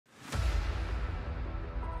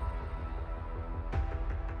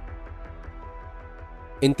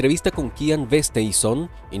Entrevista con Kian Vesteinsson,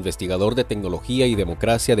 investigador de Tecnología y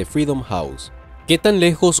Democracia de Freedom House. ¿Qué tan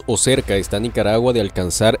lejos o cerca está Nicaragua de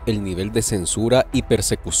alcanzar el nivel de censura y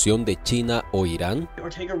persecución de China o Irán?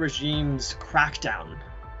 Ortega regime's crackdown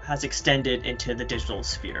has extended into the digital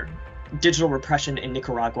sphere. Digital repression in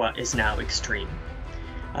Nicaragua is now extreme.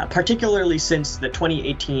 Particularly since the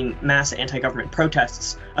 2018 mass anti-government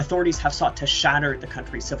protests, authorities have sought to shatter the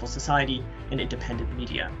country's civil society and independent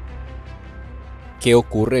media. ¿Qué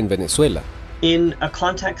ocurre en Venezuela? In a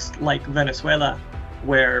context like Venezuela,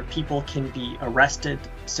 where people can be arrested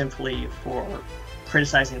simply for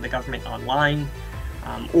criticizing the government online,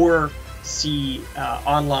 or see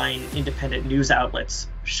online independent news outlets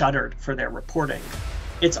shuttered for their reporting,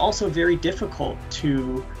 it's also very difficult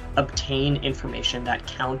to obtain information that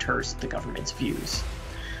counters the government's views.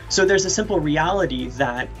 So there's a simple reality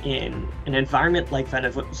that in an environment like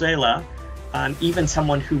Venezuela, even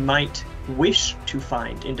someone who might wish to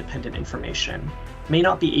find independent information may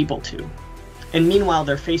not be able to. And meanwhile,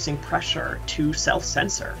 they're facing pressure to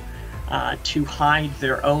self-censor, to hide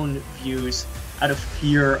their own views out of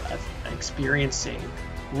fear of experiencing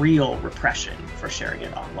real repression for sharing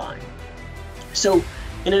it online. So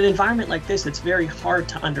in an environment like this, it's very hard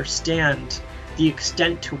to understand the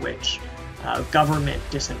extent to which government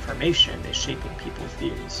disinformation is shaping people's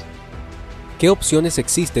views. ¿Qué opciones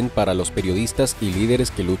existen para los periodistas y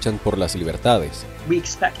líderes que luchan por las libertades? We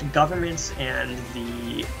expect governments and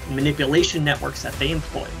the manipulation networks that they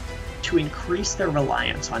employ to increase their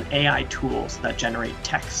reliance on AI tools that generate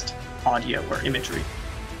text, audio, or imagery.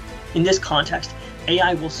 In this context,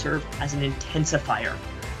 AI will serve as an intensifier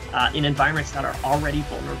in environments that are already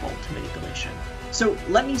vulnerable to manipulation. So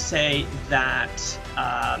let me say that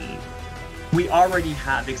we already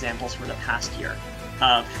have examples for the past year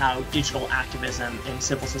of how digital activism and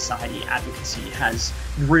civil society advocacy has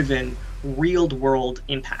driven real-world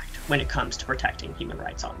impact when it comes to protecting human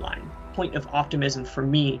rights online. Point of optimism for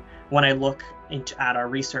me when I look at our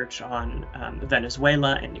research on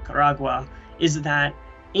Venezuela and Nicaragua is that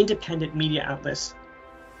independent media outlets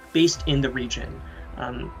based in the region,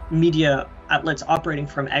 media outlets operating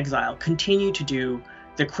from exile, continue to do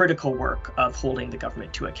the critical work of holding the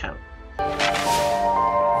government to account.